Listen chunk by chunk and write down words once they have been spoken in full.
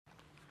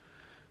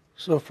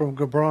So from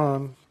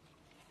Gibran,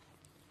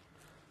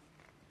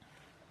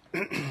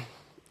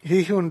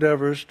 he who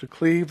endeavors to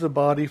cleave the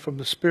body from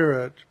the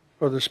spirit,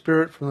 or the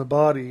spirit from the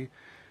body,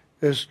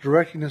 is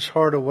directing his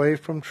heart away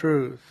from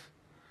truth.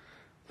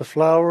 The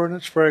flower and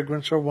its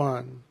fragrance are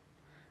one,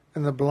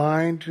 and the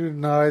blind who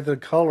deny the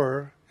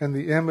color and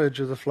the image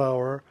of the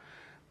flower,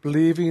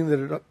 believing that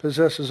it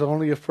possesses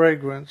only a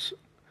fragrance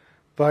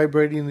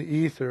vibrating the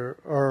ether,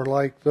 are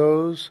like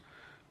those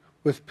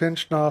with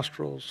pinched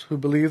nostrils who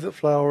believe that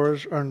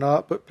flowers are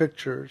naught but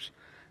pictures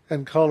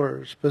and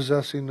colors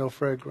possessing no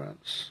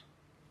fragrance.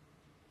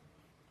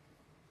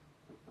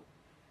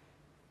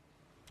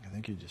 I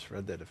think you just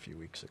read that a few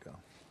weeks ago.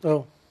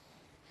 Oh.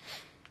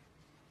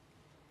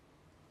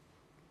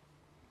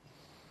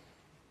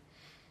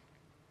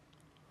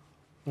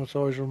 It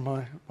always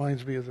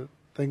reminds me of the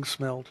things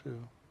smell too.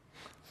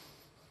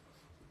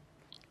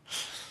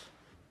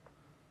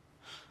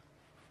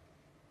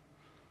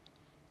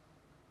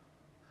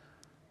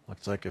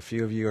 Looks like a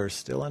few of you are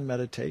still in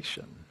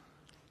meditation.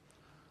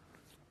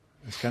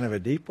 It's kind of a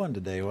deep one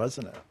today,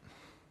 wasn't it?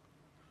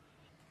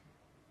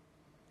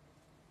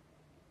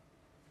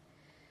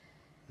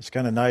 It's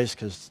kind of nice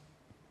because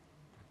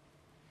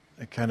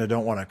I kind of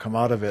don't want to come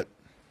out of it.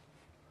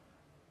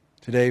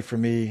 Today for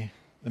me,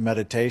 the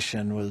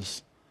meditation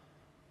was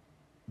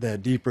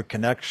that deeper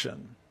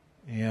connection.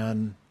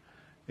 And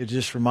it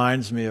just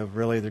reminds me of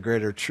really the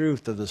greater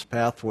truth of this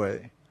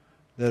pathway,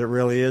 that it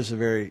really is a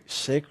very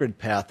sacred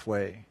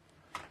pathway,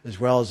 as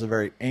well as a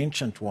very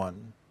ancient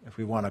one, if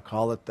we want to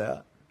call it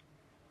that.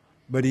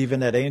 But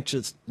even that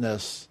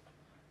ancientness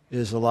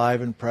is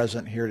alive and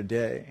present here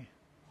today.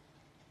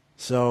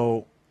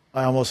 So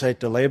I almost hate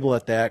to label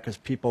it that, because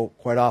people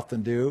quite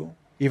often do.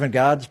 Even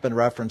God's been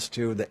referenced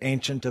to the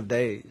Ancient of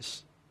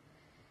Days.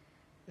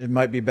 It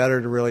might be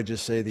better to really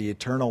just say the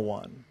Eternal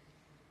One,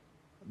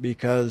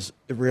 because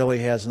it really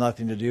has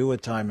nothing to do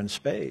with time and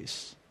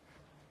space.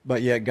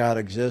 But yet God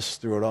exists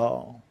through it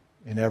all,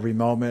 in every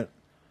moment,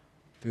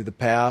 through the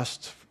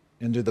past,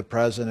 into the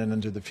present, and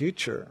into the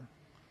future.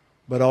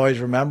 But always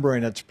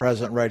remembering it's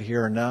present right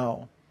here and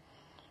now.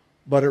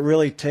 But it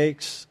really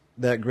takes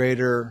that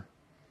greater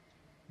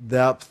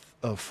depth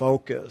of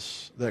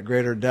focus, that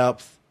greater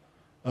depth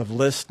of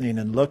listening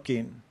and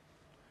looking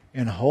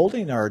and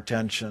holding our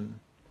attention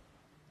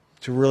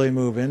to really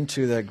move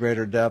into that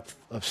greater depth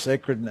of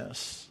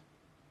sacredness.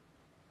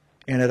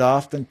 And it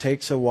often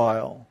takes a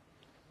while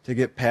to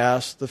get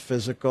past the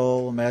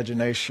physical,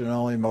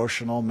 imaginational,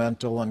 emotional,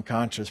 mental, and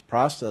conscious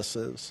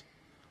processes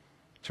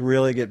to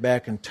really get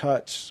back in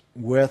touch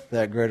with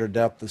that greater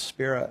depth of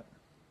spirit.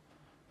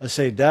 I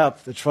say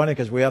depth, it's funny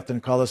because we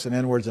often call this an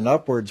inwards and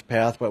upwards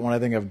path, but when I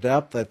think of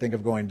depth, I think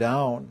of going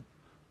down,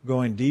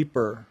 going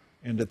deeper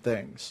into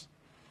things.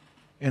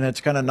 And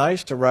it's kind of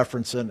nice to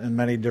reference it in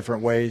many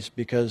different ways,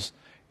 because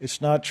it's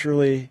not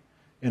truly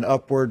an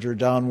upwards or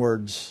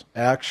downwards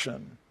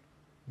action,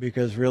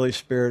 because really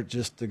spirit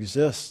just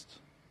exists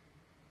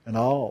in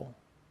all.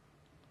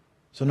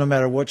 So no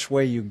matter which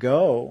way you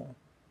go,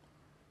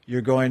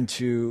 you're going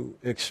to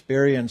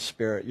experience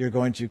spirit. You're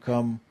going to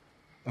come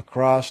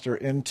across or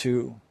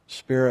into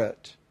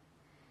spirit.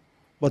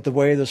 But the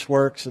way this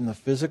works in the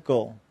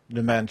physical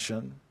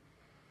dimension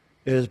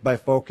is by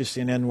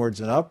focusing inwards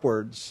and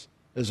upwards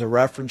as a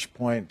reference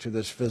point to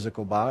this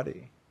physical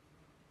body.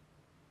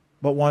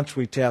 But once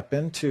we tap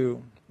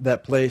into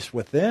that place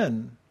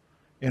within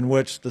in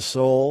which the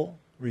soul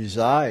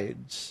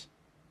resides,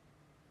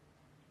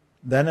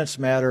 then it's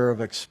a matter of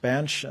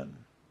expansion,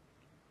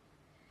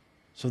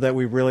 so that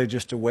we really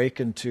just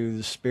awaken to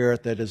the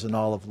spirit that is in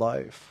all of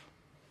life.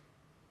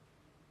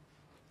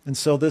 And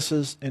so this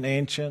is an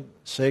ancient,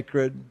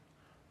 sacred,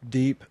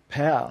 deep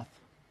path.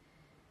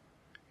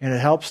 And it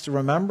helps to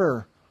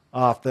remember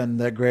often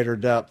that greater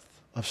depth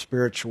of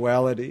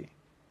spirituality,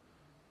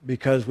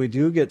 because we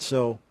do get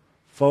so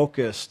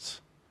focused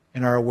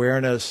and our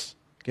awareness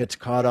gets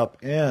caught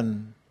up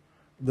in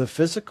the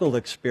physical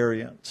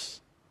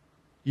experience,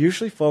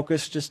 usually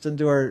focused just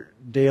into our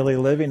daily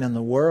living in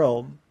the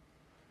world,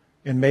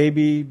 and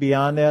maybe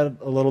beyond that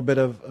a little bit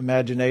of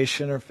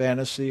imagination or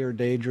fantasy or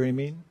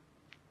daydreaming.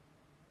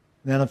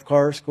 Then, of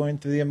course, going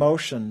through the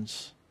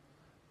emotions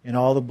and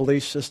all the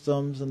belief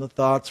systems and the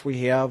thoughts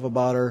we have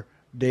about our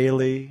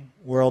daily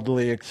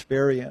worldly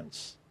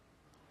experience.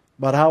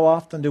 But how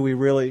often do we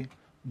really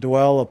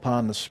dwell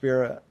upon the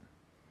Spirit?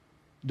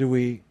 Do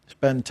we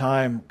spend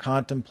time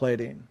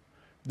contemplating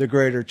the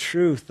greater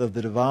truth of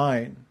the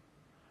divine,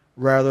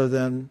 rather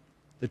than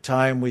the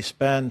time we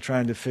spend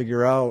trying to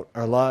figure out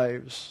our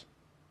lives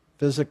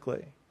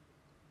physically?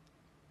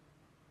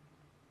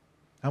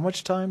 How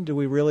much time do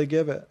we really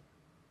give it?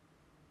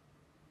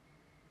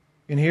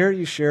 And here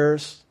you hear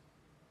us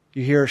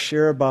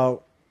share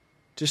about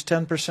just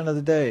 10% of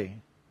the day.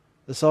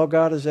 That's all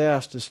God has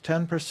asked, is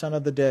 10%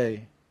 of the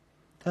day.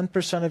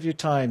 10% of your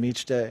time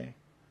each day.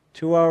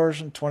 2 hours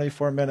and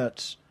 24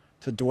 minutes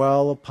to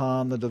dwell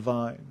upon the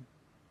divine,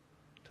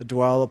 to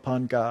dwell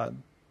upon God.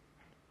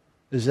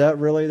 Is that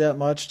really that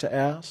much to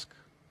ask?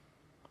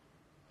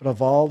 But of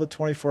all the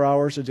 24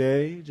 hours a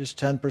day, just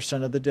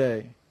 10% of the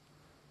day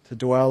to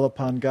dwell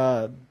upon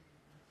God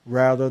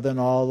rather than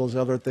all those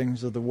other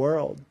things of the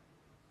world.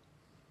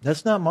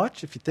 That's not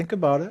much if you think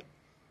about it.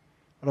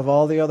 Out of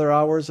all the other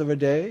hours of a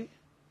day,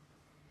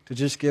 to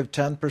just give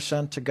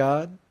 10% to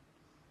God,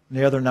 and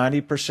the other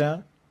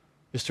 90%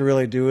 is to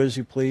really do as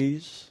you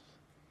please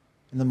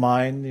in the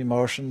mind, the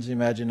emotions, the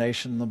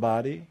imagination, and the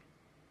body.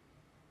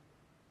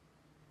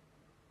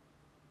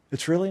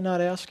 It's really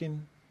not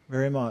asking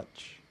very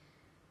much.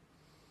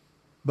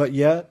 But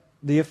yet,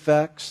 the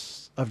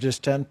effects of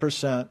just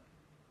 10%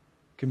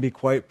 can be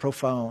quite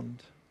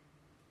profound.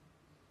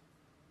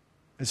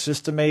 It's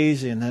just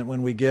amazing that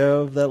when we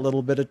give that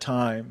little bit of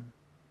time,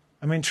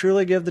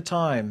 truly give the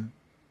time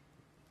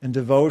in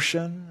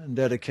devotion and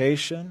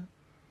dedication,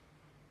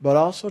 but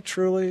also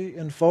truly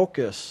in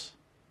focus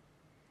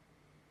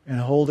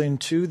and holding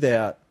to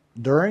that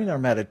during our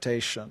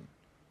meditation.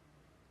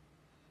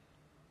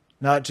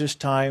 Not just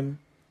time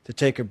to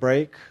take a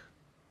break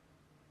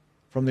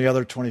from the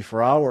other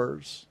 24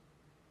 hours,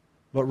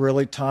 but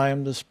really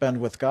time to spend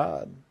with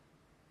God.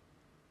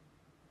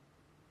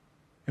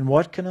 And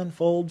what can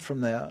unfold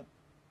from that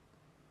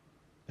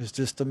is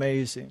just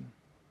amazing.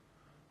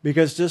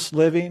 Because just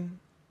living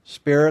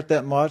Spirit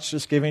that much,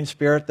 just giving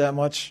Spirit that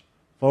much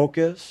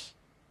focus,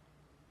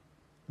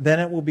 then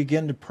it will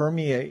begin to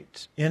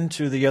permeate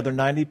into the other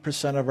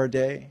 90% of our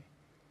day.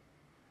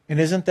 And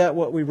isn't that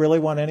what we really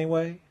want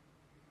anyway?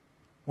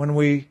 When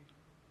we,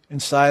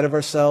 inside of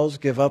ourselves,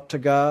 give up to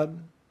God,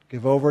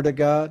 give over to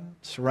God,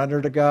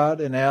 surrender to God,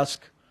 and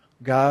ask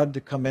God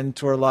to come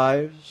into our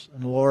lives,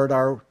 and Lord,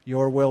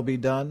 your will be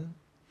done.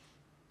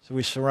 So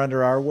we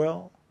surrender our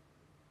will.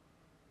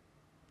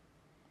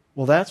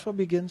 Well, that's what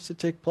begins to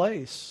take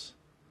place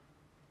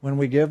when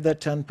we give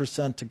that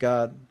 10% to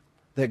God,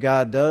 that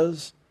God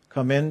does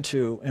come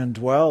into and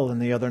dwell in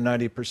the other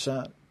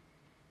 90%.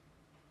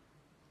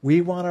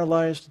 We want our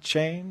lives to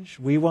change.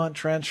 We want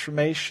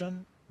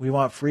transformation. We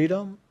want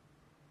freedom.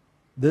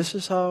 This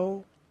is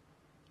how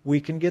we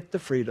can get the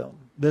freedom.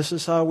 This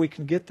is how we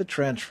can get the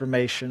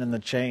transformation and the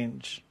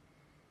change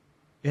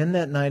in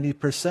that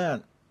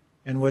 90%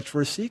 in which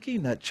we're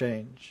seeking that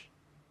change.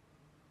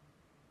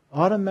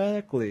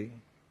 Automatically,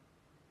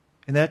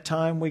 in that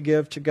time we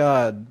give to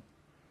God,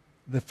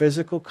 the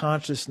physical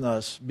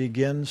consciousness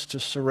begins to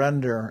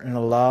surrender and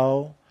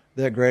allow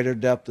that greater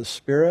depth of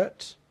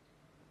spirit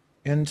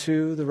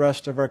into the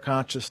rest of our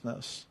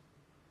consciousness.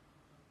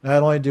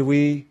 Not only do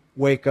we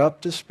wake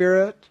up to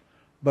Spirit,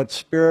 but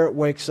Spirit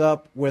wakes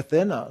up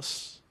within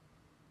us.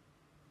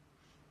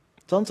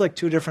 It sounds like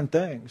two different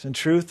things. In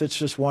truth, it's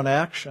just one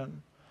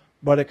action,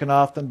 but it can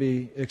often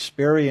be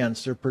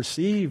experienced or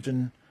perceived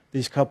in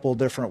these couple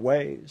different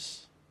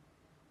ways.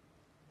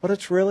 But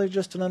it's really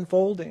just an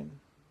unfolding,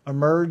 a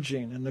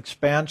merging, an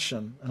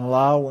expansion, an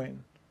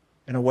allowing,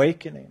 an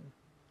awakening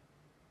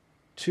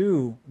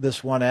to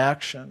this one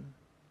action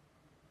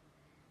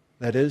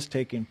that is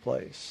taking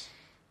place.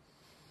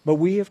 But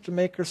we have to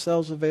make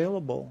ourselves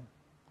available.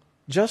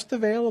 Just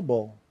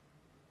available.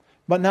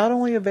 But not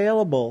only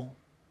available,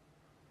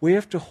 we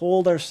have to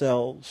hold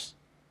ourselves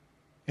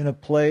in a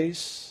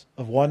place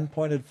of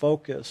one-pointed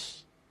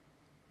focus,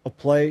 a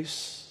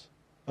place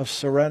of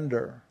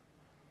surrender,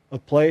 a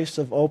place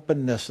of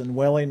openness and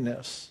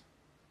willingness.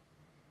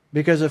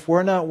 Because if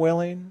we're not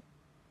willing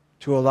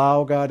to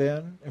allow God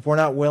in, if we're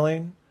not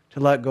willing to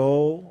let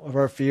go of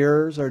our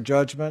fears, our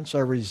judgments,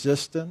 our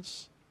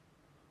resistance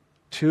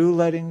to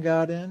letting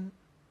God in,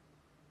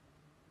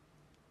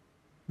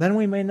 then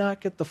we may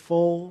not get the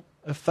full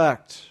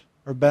effect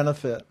or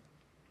benefit.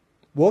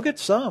 We'll get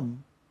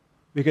some,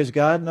 because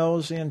God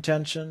knows the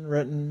intention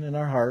written in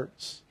our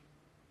hearts.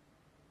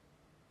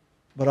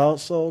 But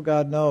also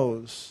God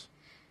knows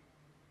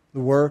the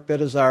work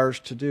that is ours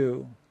to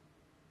do,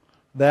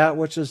 that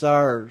which is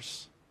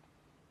ours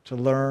to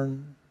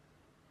learn,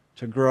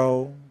 to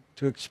grow,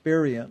 to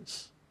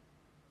experience.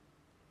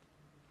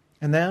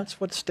 And that's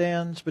what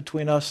stands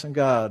between us and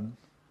God.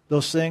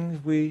 Those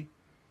things we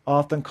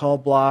often call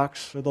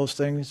blocks, or those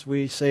things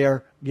we say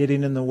are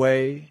getting in the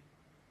way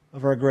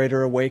of our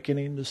greater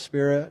awakening to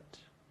Spirit.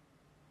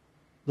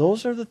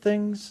 Those are the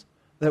things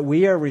that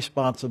we are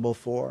responsible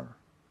for.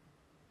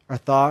 Our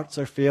thoughts,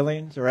 our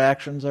feelings, our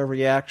actions, our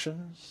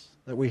reactions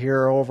that we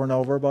hear over and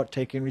over about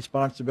taking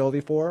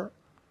responsibility for.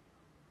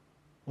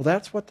 Well,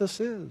 that's what this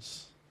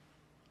is.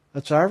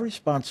 That's our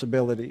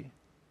responsibility.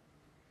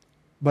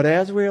 But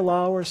as we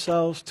allow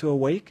ourselves to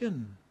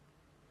awaken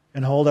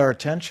and hold our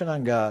attention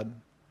on God,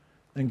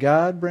 then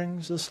God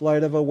brings this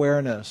light of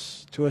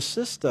awareness to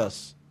assist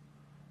us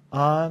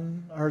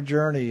on our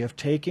journey of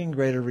taking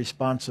greater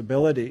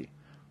responsibility,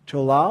 to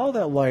allow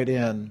that light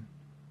in,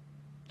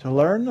 to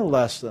learn the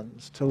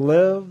lessons, to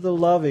live the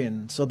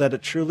loving so that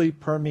it truly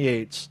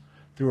permeates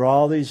through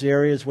all these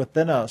areas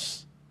within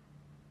us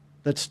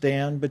that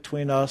stand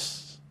between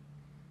us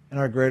and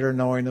our greater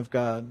knowing of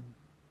God.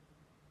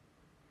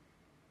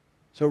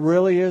 So it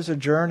really is a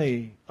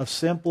journey of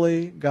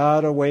simply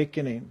God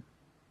awakening.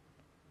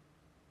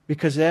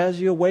 Because as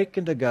you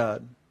awaken to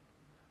God,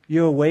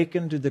 you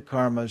awaken to the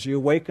karmas, you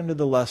awaken to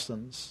the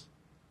lessons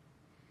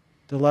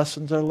the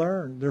lessons are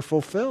learned. They're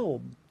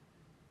fulfilled.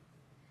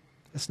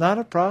 It's not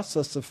a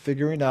process of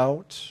figuring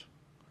out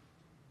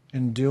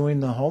and doing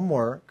the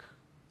homework.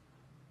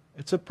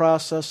 It's a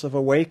process of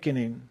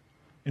awakening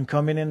and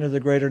coming into the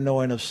greater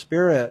knowing of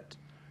Spirit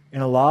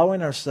and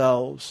allowing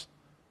ourselves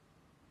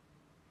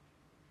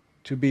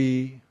to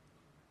be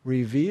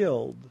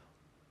revealed.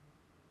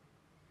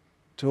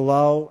 To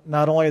allow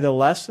not only the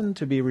lesson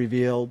to be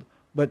revealed,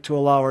 but to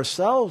allow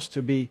ourselves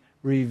to be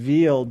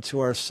revealed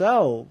to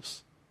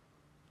ourselves.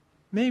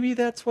 Maybe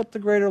that's what the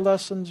greater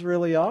lessons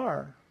really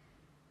are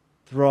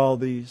through all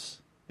these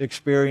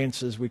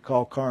experiences we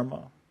call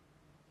karma.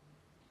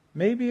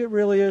 Maybe it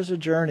really is a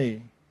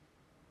journey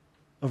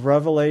of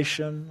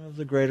revelation of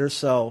the greater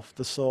self,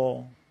 the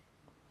soul,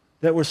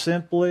 that we're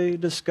simply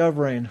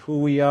discovering who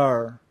we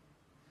are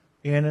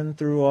in and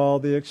through all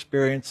the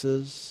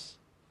experiences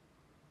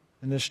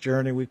in this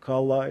journey we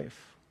call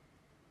life.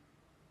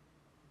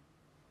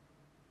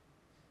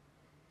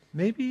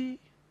 Maybe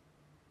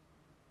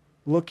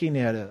looking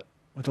at it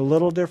with a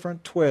little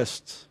different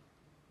twist,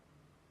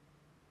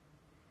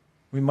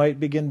 we might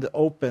begin to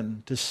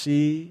open to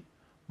see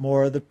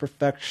more of the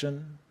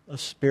perfection of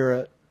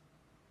Spirit,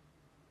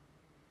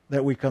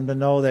 that we come to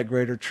know that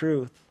greater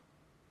truth.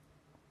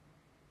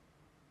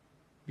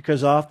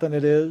 Because often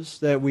it is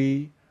that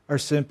we are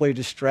simply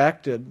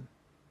distracted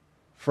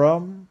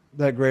from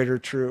that greater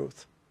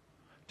truth.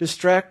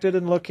 Distracted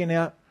in looking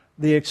at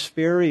the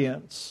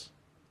experience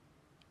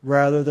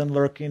rather than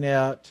looking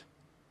at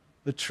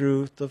the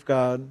truth of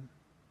God.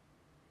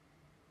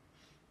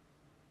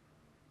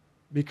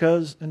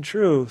 Because in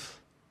truth,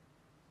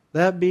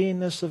 that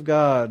beingness of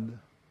God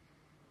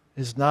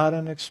is not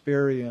an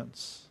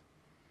experience.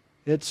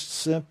 It's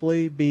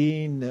simply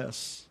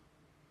beingness.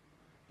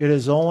 It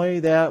is only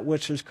that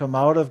which has come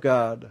out of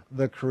God,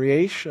 the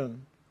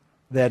creation,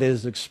 that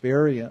is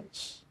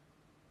experience.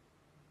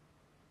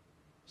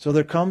 So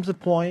there comes a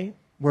point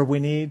where we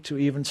need to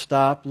even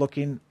stop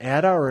looking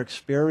at our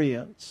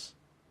experience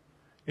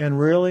and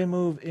really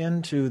move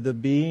into the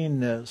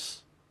beingness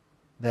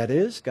that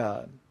is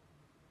God.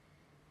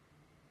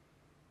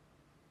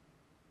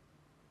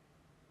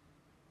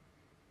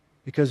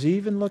 Because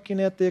even looking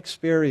at the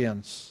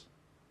experience,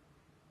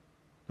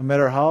 no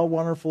matter how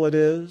wonderful it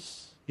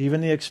is,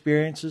 even the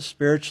experiences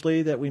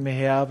spiritually that we may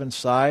have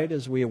inside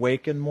as we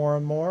awaken more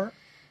and more,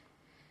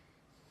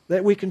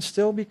 that we can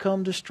still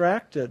become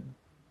distracted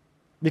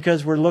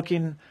because we're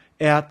looking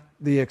at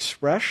the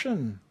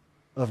expression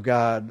of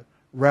God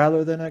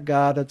rather than at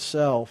God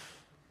itself,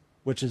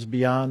 which is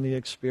beyond the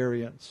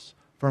experience,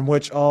 from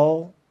which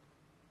all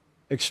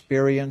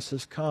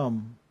experiences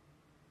come.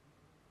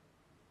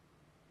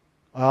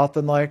 I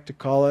often like to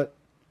call it,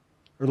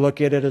 or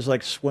look at it as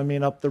like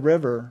swimming up the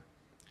river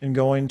and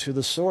going to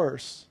the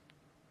source.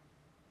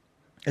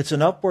 It's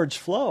an upwards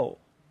flow.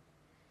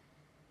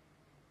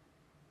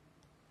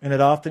 And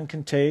it often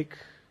can take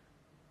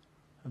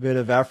a bit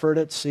of effort,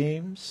 it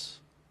seems,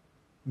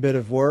 a bit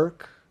of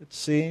work, it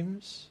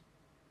seems,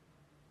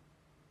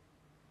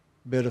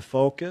 a bit of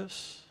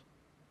focus,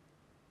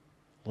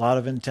 a lot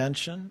of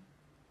intention,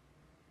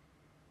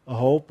 a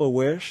hope, a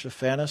wish, a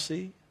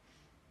fantasy.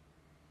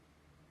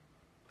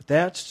 But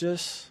that's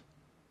just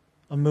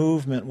a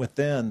movement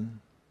within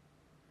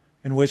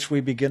in which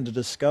we begin to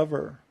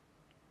discover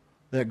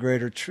that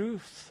greater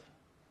truth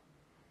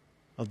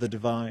of the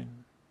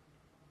divine.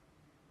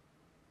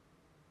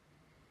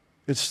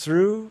 It's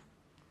through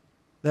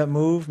that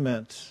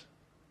movement,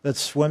 that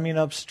swimming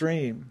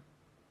upstream,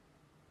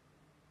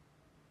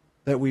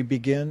 that we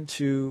begin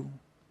to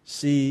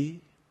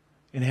see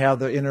and have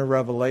the inner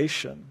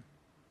revelation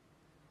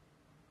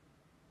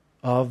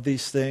of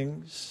these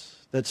things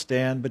that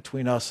stand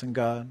between us and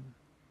God.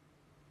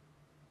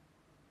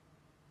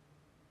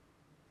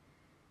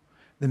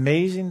 The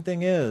amazing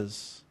thing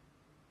is,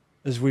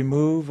 as we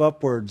move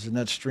upwards in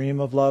that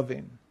stream of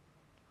loving,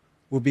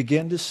 we'll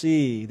begin to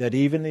see that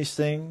even these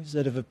things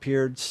that have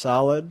appeared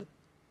solid,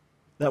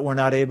 that we're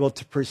not able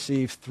to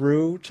perceive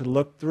through, to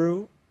look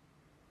through,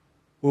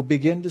 we'll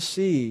begin to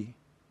see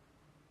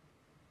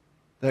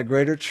that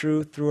greater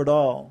truth through it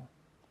all.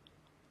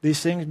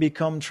 These things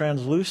become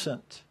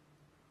translucent,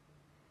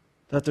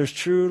 that there's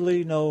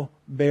truly no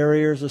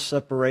barriers of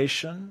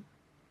separation.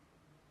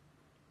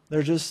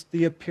 They're just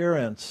the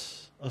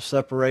appearance of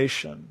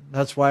separation.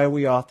 That's why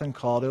we often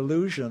call it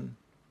illusion,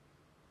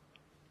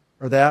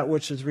 or that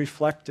which is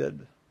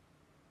reflected.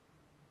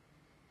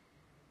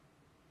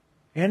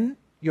 And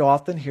you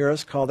often hear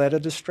us call that a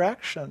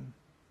distraction,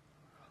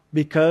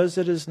 because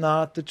it is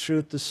not the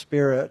truth of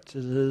Spirit.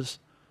 It is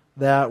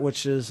that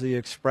which is the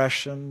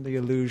expression, the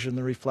illusion,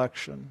 the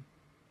reflection.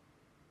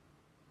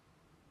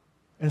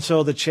 And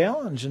so the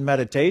challenge in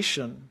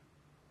meditation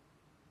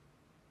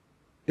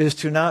is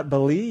to not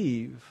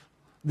believe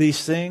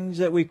these things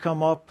that we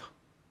come up,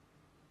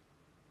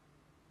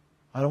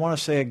 I don't want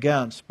to say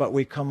against, but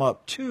we come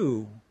up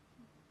to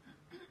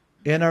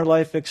in our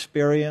life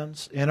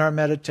experience, in our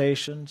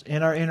meditations,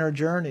 in our inner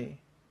journey,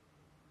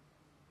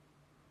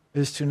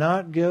 is to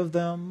not give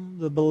them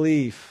the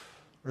belief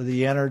or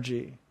the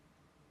energy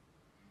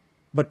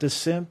but to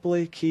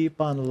simply keep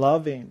on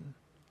loving,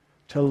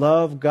 to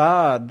love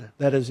God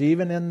that is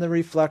even in the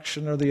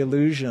reflection or the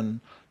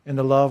illusion, and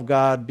to love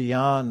God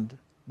beyond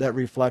that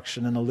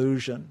reflection and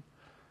illusion.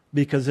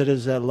 Because it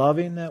is that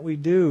loving that we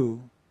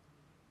do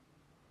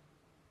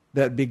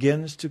that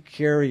begins to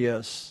carry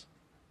us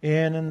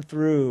in and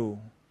through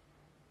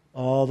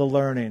all the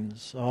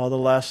learnings, all the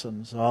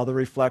lessons, all the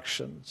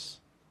reflections,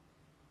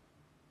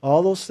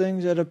 all those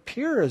things that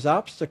appear as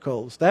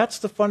obstacles. That's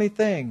the funny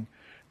thing.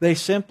 They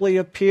simply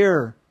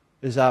appear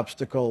as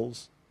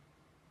obstacles.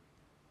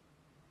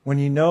 When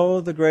you know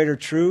the greater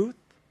truth,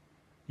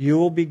 you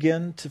will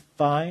begin to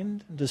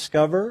find and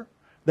discover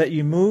that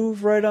you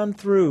move right on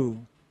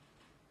through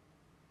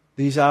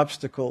these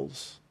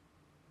obstacles.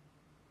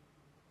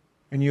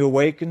 And you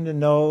awaken to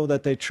know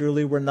that they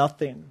truly were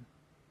nothing.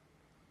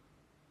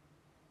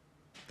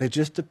 They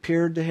just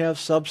appeared to have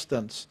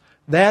substance.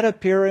 That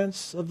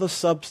appearance of the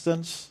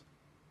substance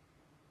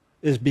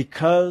is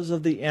because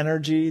of the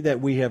energy that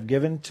we have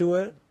given to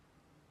it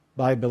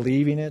by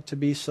believing it to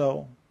be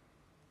so.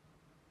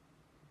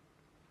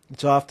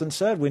 It's often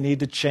said we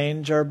need to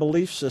change our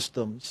belief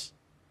systems.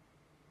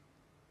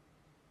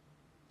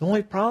 The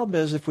only problem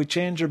is if we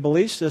change our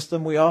belief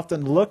system, we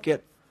often look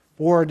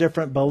for a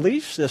different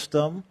belief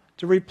system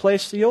to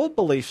replace the old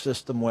belief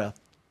system with.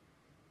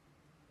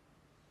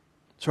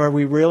 So are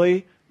we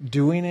really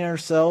doing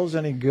ourselves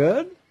any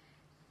good?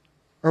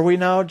 Or are we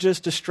now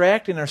just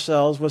distracting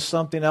ourselves with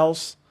something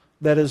else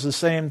that is the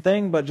same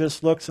thing but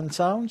just looks and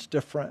sounds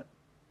different?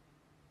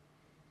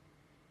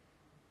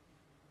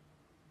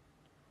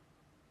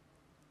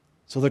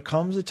 So there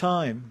comes a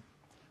time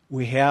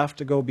we have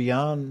to go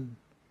beyond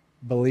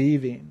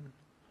believing,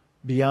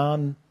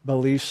 beyond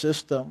belief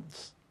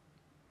systems,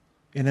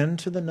 and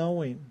into the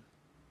knowing.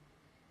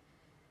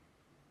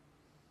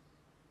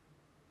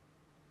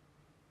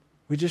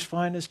 We just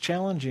find it's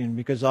challenging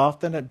because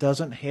often it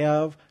doesn't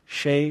have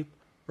shape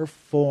or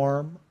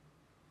form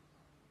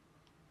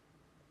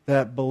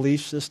that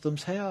belief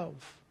systems have.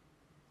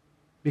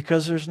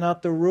 Because there's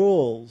not the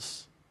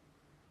rules,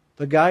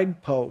 the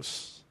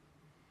guideposts,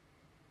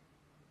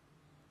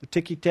 the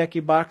ticky-tacky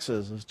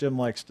boxes, as Jim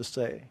likes to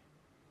say.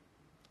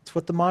 It's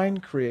what the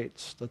mind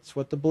creates. That's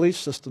what the belief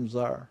systems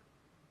are.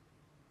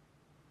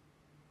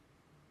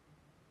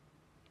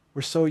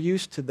 We're so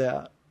used to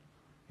that.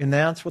 And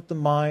that's what the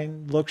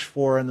mind looks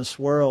for in this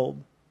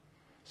world.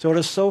 So it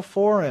is so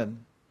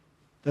foreign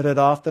that it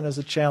often is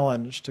a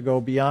challenge to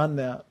go beyond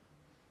that.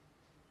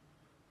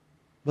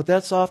 But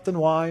that's often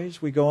why,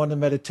 as we go into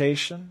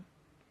meditation,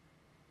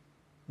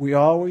 we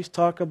always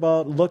talk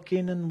about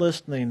looking and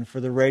listening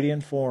for the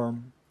radiant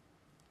form.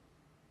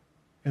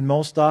 And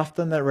most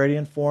often that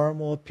radiant form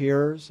will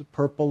appear as a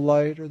purple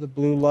light or the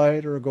blue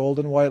light or a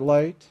golden white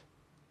light.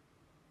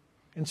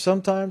 And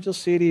sometimes you'll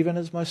see it even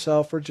as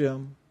myself or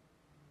Jim.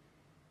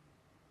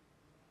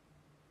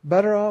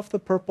 Better off the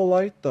purple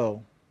light,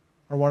 though,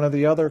 or one of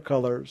the other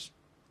colors,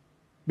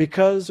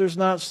 because there's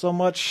not so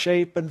much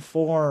shape and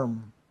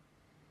form.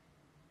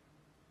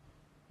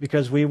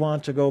 Because we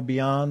want to go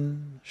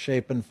beyond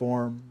shape and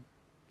form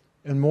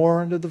and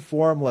more into the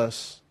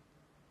formless,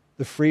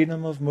 the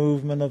freedom of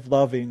movement of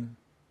loving.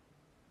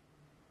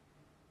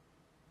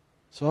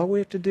 So all we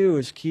have to do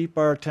is keep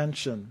our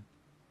attention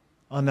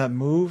on that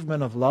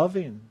movement of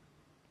loving,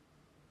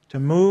 to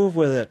move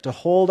with it, to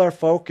hold our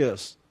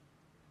focus.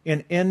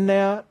 And in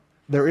that,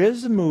 there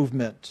is a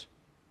movement.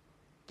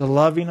 The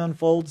loving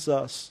unfolds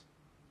us.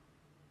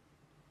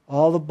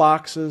 All the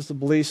boxes, the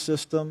belief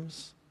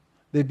systems,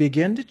 they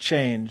begin to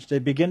change. They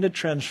begin to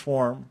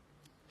transform.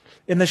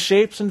 And the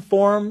shapes and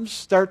forms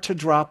start to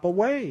drop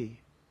away.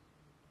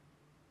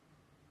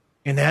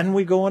 And then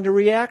we go into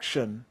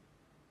reaction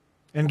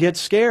and get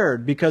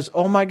scared because,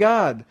 oh my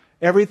God,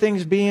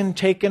 everything's being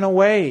taken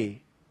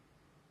away.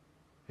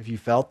 Have you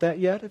felt that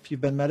yet if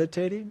you've been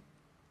meditating?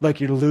 Like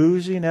you're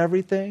losing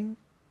everything?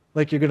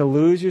 Like you're going to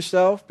lose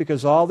yourself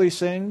because all these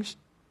things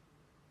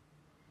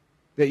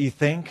that you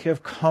think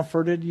have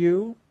comforted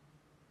you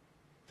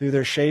through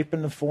their shape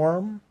and the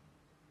form,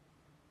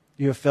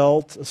 you have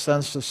felt a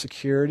sense of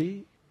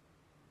security.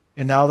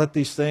 And now that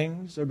these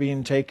things are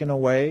being taken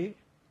away,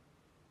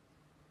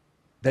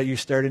 that you're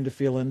starting to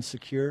feel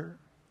insecure.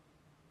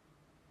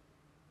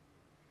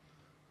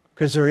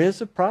 Because there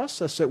is a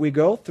process that we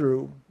go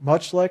through,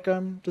 much like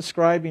I'm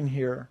describing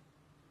here,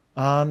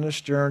 on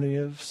this journey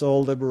of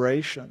soul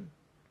liberation.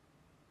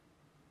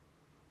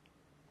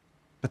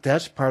 But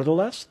that's part of the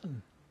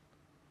lesson.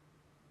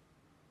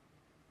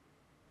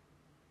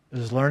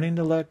 Is learning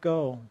to let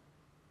go.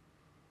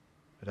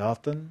 It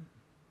often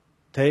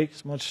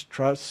takes much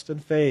trust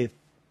and faith.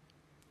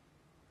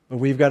 But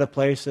we've got to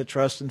place that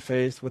trust and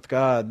faith with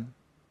God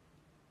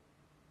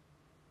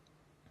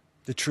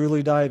to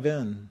truly dive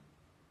in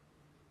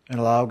and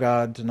allow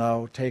God to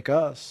now take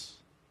us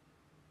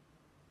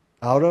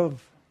out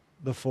of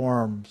the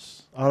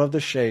forms, out of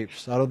the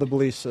shapes, out of the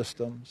belief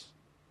systems.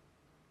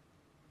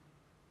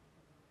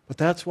 But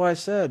that's why I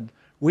said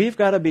we've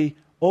got to be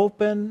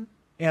open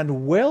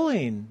and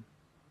willing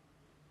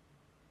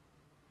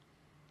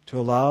to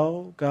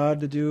allow God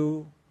to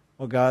do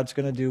what God's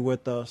going to do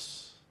with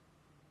us,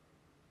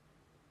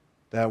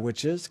 that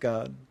which is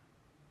God,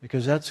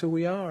 because that's who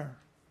we are.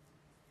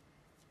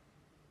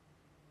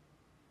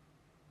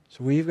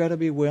 So we've got to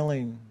be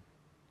willing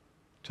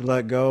to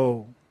let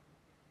go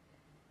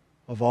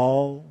of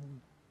all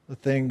the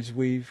things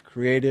we've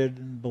created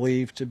and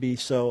believed to be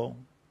so.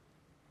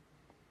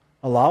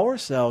 Allow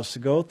ourselves to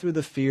go through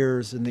the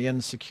fears and the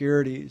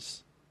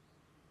insecurities.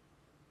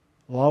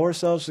 Allow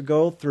ourselves to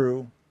go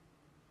through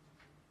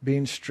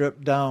being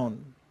stripped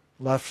down,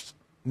 left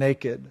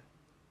naked.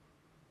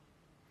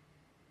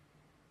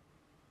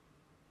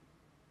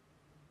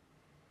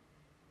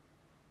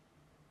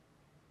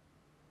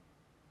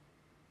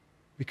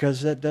 Because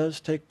that does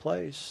take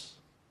place.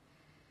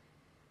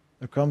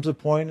 There comes a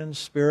point in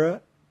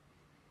spirit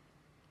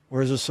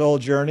where the soul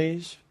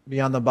journeys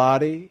beyond the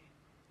body,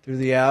 through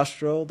the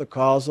astral, the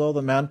causal,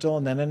 the mental,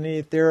 and then in the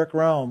etheric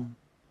realm,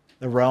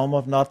 the realm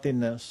of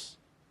nothingness,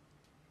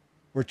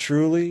 where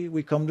truly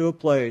we come to a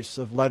place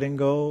of letting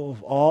go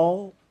of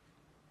all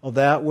of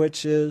that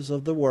which is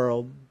of the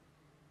world,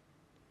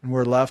 and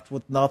we're left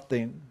with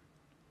nothing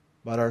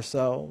but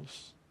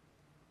ourselves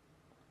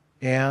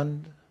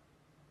and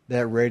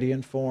that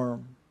radiant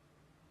form,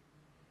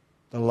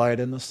 the light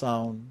and the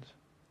sound.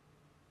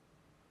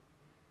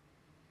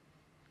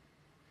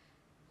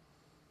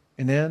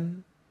 And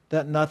in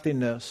that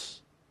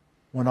nothingness,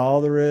 when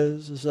all there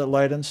is that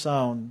light and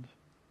sound,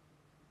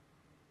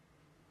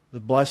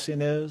 the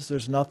blessing is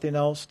there's nothing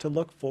else to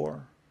look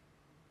for.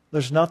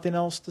 There's nothing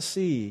else to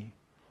see,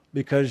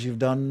 because you've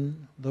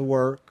done the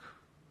work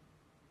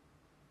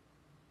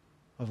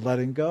of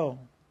letting go.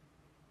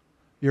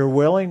 You're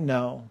willing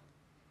now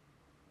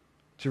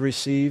to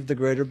receive the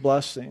greater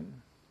blessing,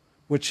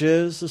 which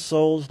is the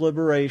soul's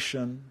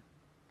liberation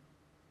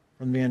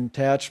from the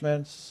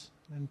attachments,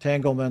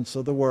 entanglements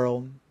of the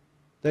world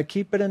that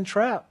keep it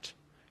entrapped.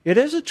 It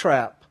is a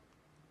trap.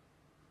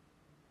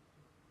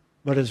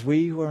 But it's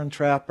we who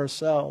entrap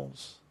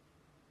ourselves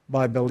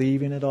by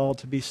believing it all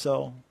to be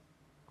so.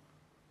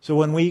 So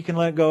when we can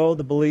let go of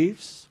the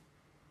beliefs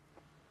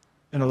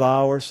and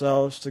allow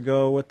ourselves to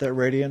go with that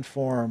radiant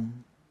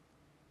form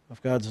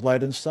of God's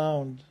light and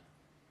sound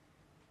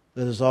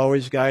that is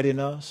always guiding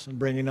us and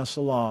bringing us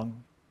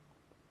along,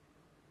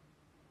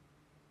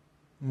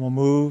 and we'll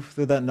move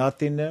through that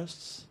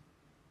nothingness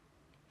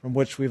from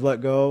which we've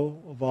let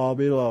go of all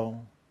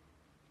below,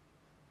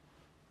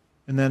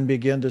 and then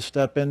begin to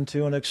step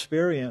into and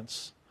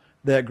experience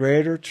that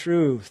greater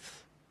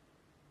truth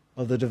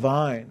of the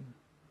divine,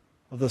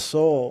 of the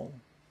soul,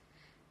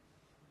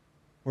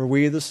 where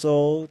we, the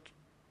soul,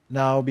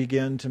 now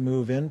begin to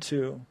move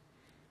into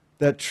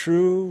that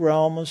true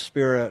realm of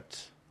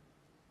spirit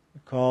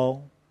we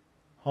call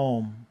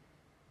home,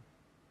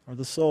 or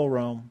the soul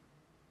realm.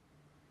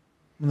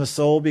 When the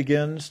soul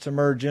begins to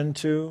merge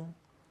into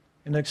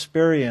and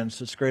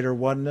experience its greater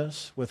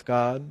oneness with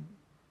God,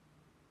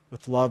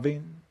 with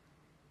loving,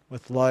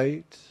 with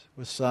light,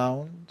 with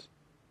sound,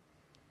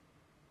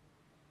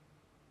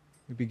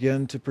 we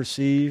begin to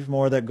perceive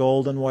more that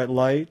golden white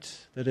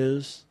light that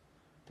is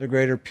the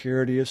greater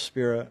purity of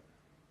spirit.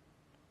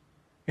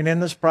 And in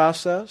this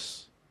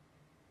process,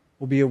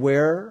 we'll be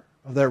aware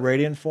of that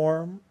radiant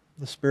form,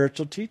 the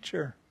spiritual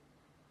teacher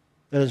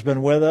that has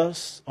been with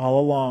us all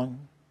along.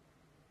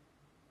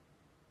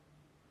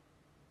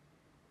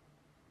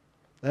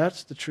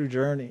 That's the true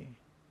journey.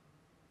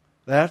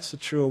 That's the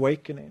true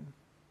awakening.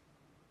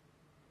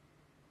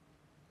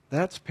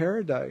 That's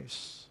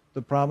paradise,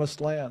 the promised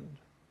land,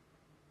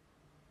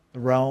 the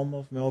realm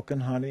of milk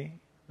and honey,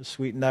 the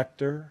sweet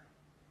nectar.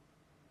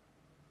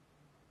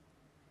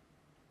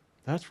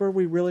 That's where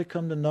we really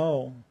come to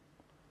know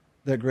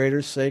that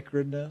greater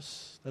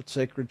sacredness, that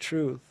sacred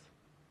truth.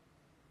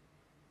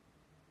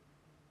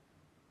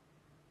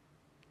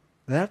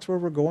 That's where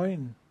we're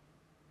going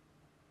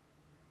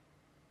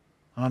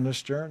on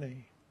this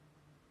journey.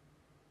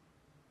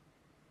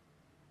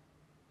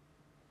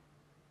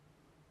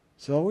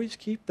 So always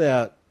keep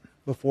that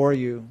before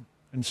you,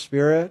 in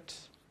spirit,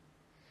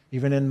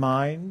 even in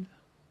mind,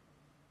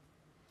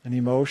 and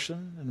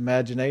emotion, and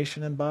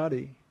imagination, and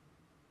body.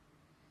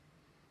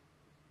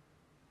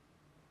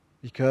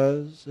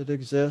 Because it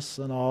exists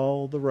in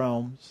all the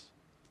realms.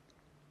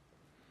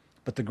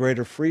 But the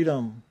greater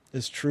freedom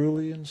is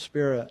truly in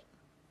spirit.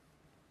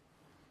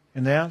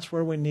 And that's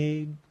where we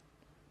need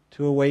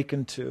to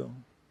awaken to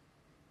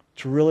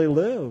really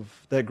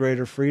live that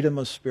greater freedom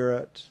of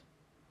spirit,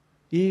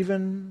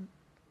 even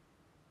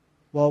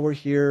while we're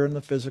here in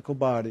the physical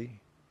body,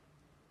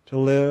 to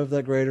live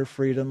that greater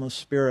freedom of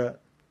spirit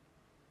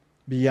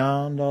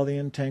beyond all the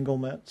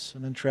entanglements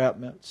and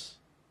entrapments,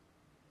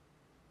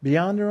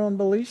 beyond our own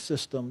belief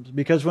systems.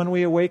 Because when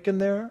we awaken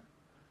there,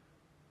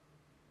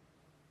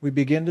 we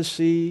begin to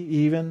see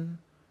even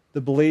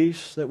the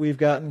beliefs that we've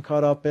gotten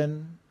caught up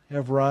in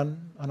have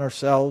run on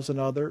ourselves and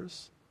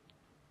others.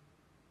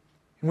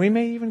 And we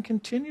may even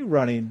continue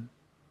running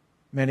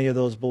many of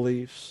those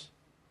beliefs.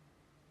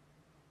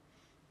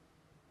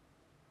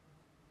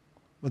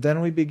 But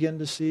then we begin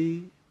to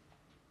see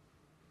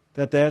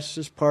that's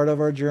just part of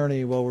our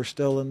journey while we're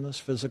still in this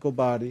physical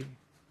body.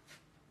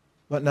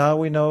 But now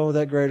we know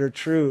that greater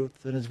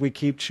truth, and as we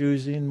keep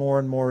choosing more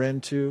and more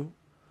into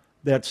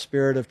that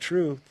spirit of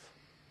truth,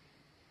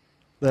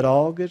 that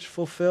all gets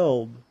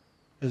fulfilled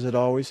as it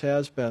always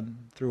has been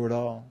through it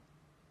all.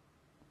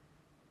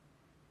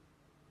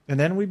 And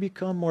then we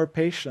become more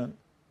patient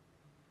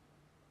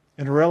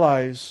and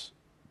realize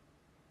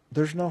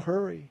there's no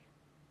hurry.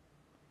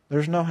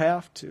 There's no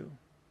have to.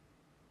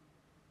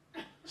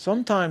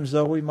 Sometimes,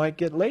 though, we might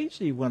get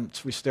lazy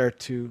once we start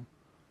to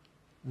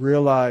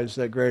realize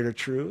that greater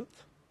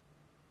truth.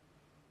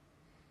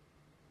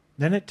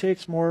 Then it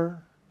takes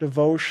more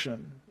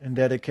devotion and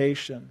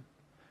dedication.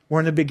 Where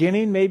in the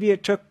beginning, maybe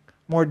it took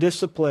more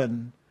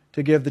discipline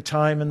to give the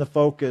time and the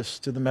focus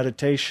to the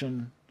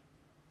meditation,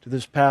 to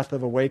this path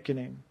of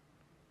awakening.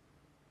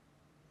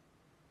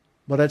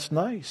 But it's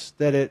nice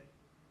that it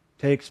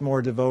takes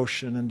more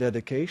devotion and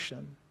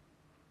dedication,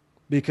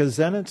 because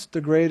then it's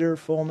the greater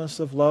fullness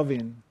of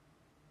loving,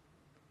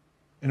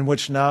 in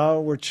which now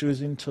we're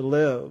choosing to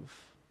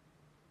live.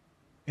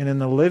 And in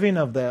the living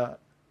of that,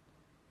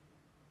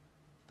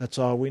 that's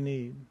all we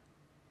need.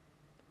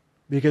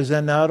 Because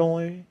then not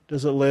only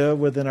does it live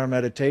within our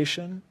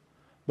meditation,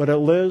 but it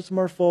lives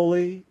more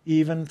fully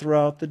even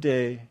throughout the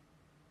day.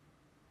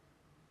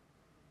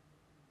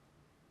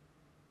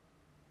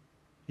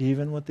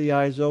 Even with the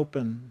eyes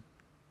open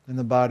and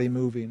the body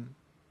moving.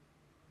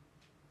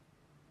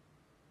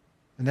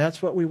 And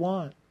that's what we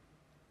want.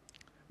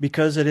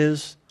 Because it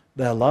is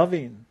that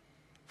loving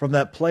from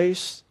that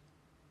place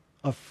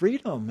of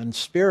freedom and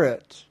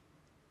spirit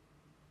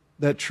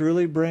that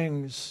truly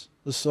brings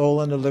the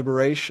soul into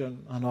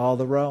liberation on all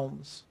the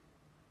realms.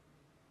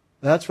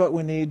 That's what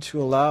we need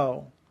to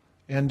allow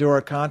into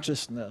our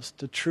consciousness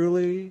to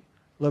truly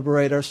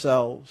liberate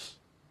ourselves.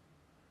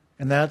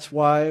 And that's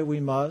why we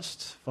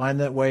must find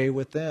that way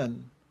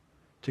within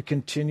to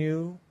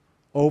continue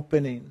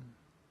opening,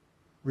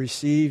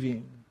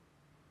 receiving,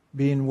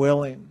 being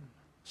willing,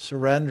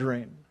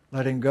 surrendering,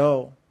 letting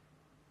go.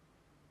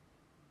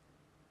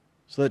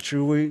 So that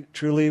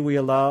truly we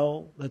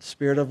allow that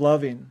spirit of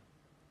loving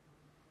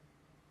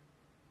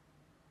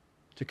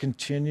to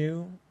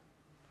continue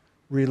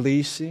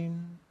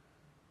releasing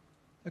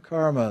the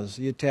karmas,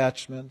 the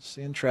attachments,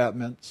 the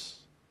entrapments.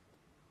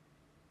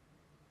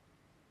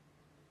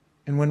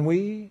 And when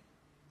we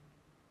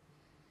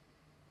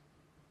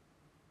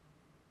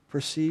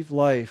perceive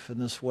life in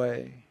this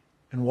way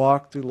and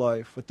walk through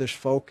life with this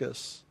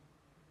focus,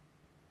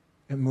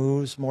 it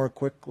moves more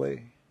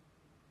quickly.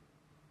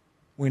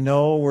 We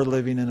know we're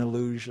living in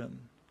illusion.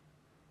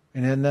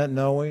 And in that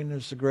knowing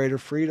is the greater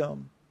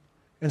freedom.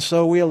 And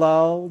so we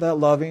allow that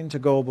loving to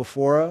go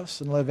before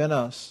us and live in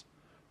us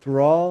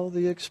through all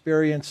the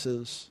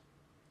experiences.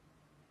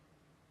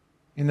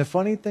 And the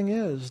funny thing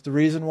is, the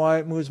reason why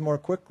it moves more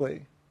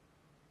quickly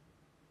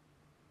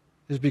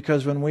is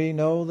because when we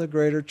know the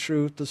greater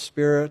truth, the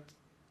spirit,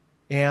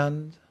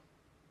 and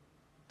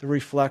the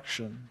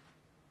reflection,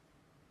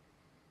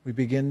 we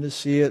begin to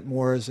see it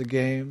more as a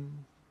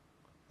game,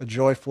 a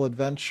joyful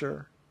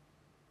adventure,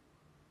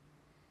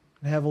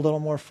 and have a little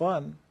more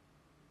fun.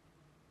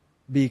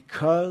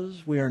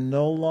 Because we are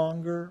no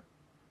longer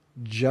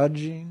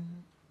judging,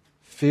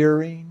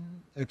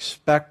 fearing,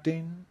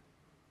 expecting,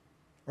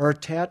 or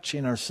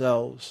attaching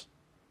ourselves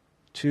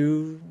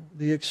to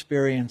the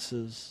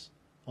experiences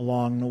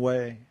along the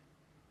way.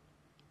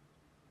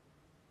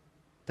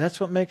 That's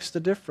what makes the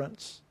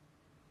difference.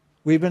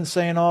 We've been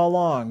saying all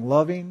along,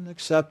 loving,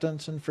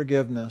 acceptance, and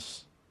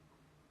forgiveness.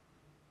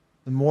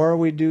 The more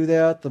we do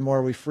that, the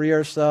more we free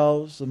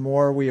ourselves, the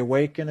more we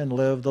awaken and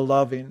live the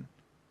loving.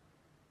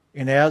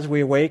 And as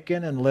we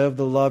awaken and live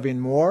the loving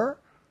more,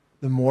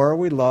 the more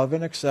we love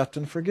and accept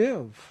and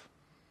forgive.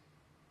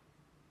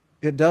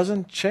 It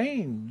doesn't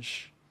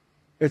change.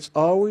 It's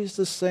always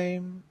the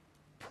same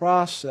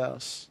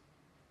process.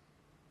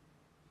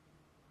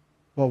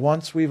 But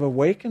once we've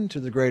awakened to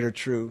the greater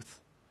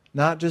truth,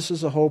 not just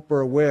as a hope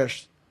or a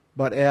wish,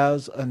 but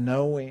as a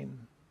knowing,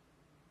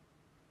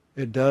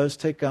 it does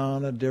take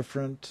on a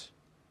different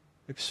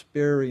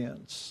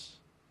experience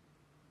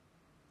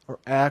or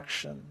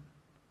action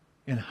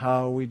in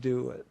how we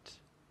do it.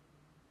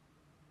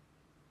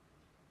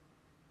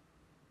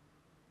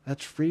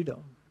 That's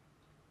freedom.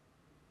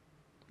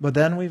 But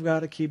then we've got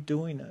to keep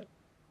doing it.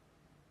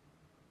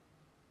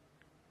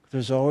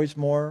 There's always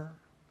more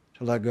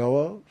to let go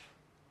of.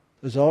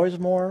 There's always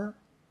more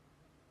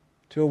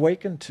to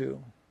awaken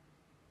to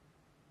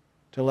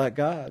let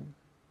God.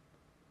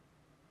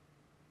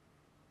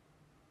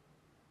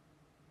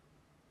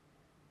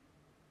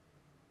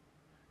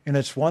 And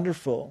it's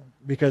wonderful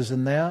because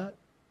in that,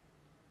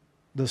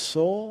 the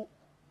soul,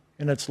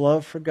 in its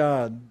love for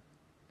God,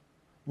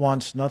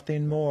 wants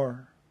nothing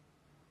more.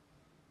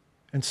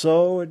 And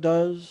so it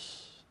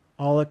does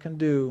all it can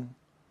do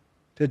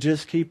to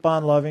just keep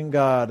on loving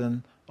God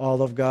and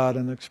all of God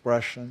in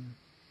expression.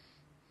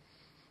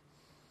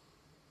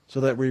 So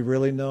that we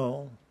really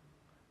know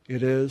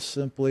it is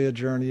simply a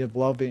journey of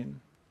loving,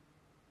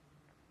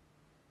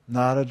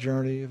 not a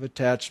journey of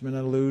attachment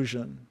and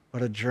illusion.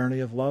 but a journey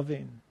of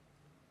loving.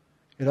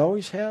 It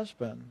always has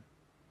been.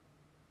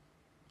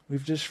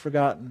 We've just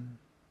forgotten.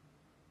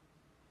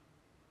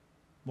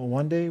 Well,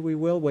 one day we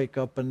will wake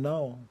up and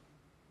know.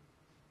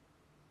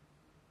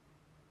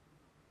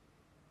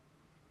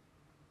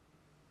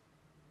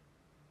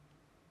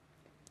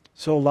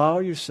 So allow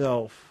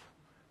yourself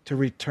to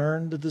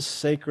return to the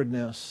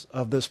sacredness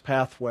of this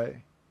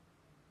pathway.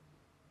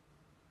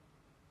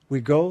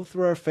 We go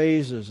through our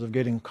phases of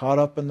getting caught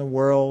up in the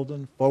world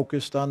and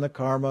focused on the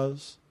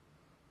karmas,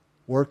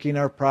 working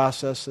our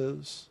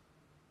processes.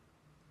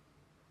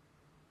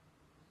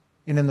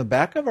 And in the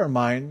back of our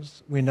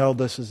minds, we know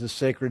this is a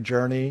sacred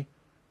journey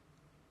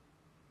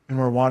and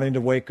we're wanting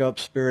to wake up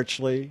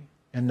spiritually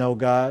and know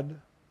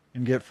God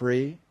and get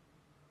free.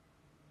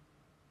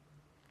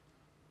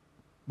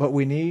 But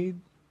we need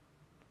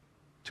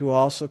to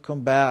also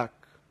come back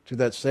to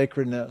that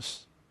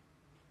sacredness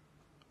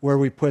where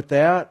we put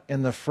that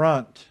in the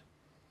front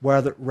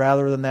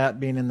rather than that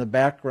being in the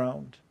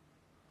background.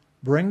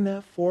 Bring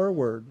that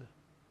forward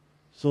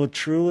so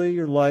truly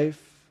your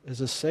life is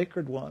a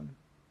sacred one.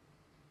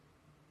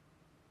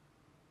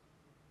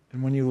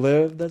 And when you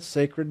live that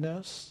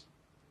sacredness,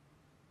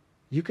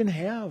 you can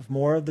have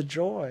more of the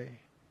joy,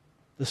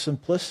 the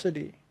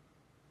simplicity,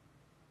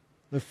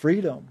 the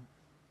freedom.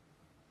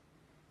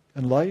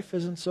 And life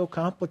isn't so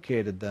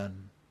complicated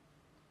then.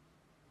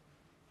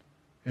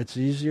 It's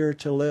easier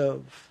to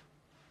live.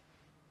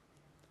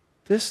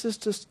 This is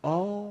just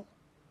all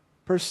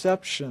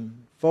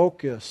perception,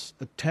 focus,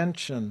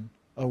 attention,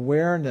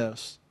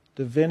 awareness,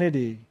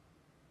 divinity,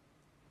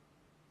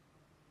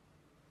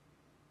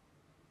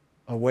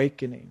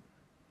 awakening.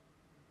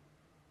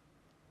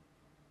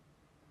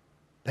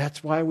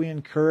 That's why we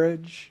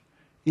encourage,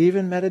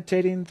 even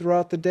meditating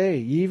throughout the day,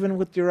 even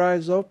with your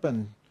eyes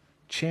open,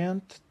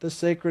 chant the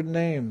sacred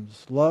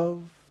names,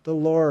 love the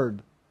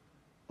Lord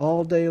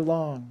all day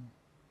long,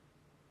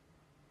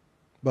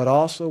 but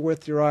also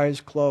with your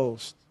eyes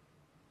closed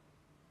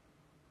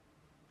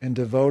in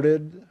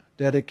devoted,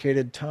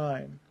 dedicated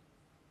time.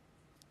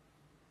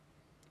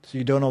 So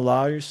you don't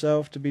allow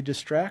yourself to be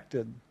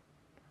distracted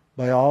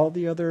by all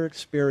the other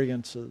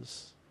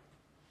experiences.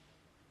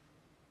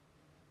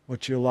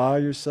 But you allow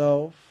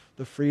yourself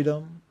the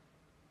freedom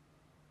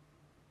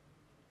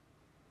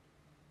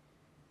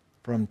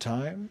from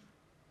time,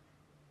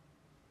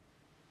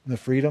 the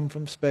freedom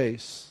from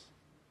space.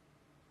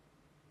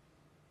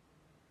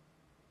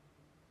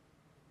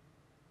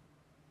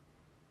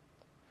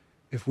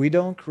 If we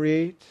don't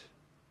create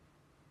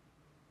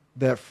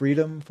that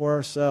freedom for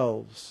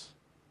ourselves,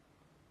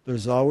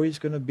 there's always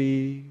going to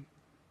be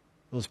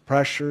those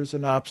pressures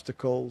and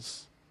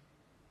obstacles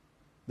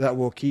that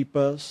will keep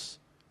us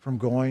from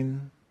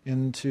going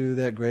into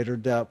that greater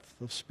depth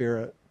of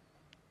spirit.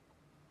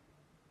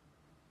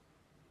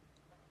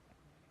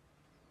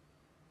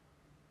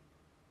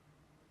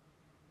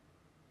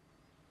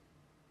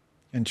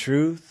 In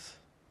truth,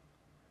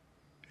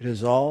 it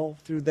is all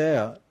through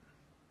that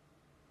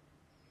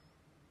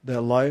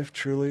life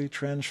truly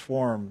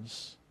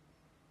transforms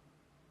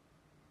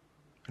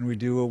and we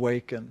do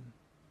awaken.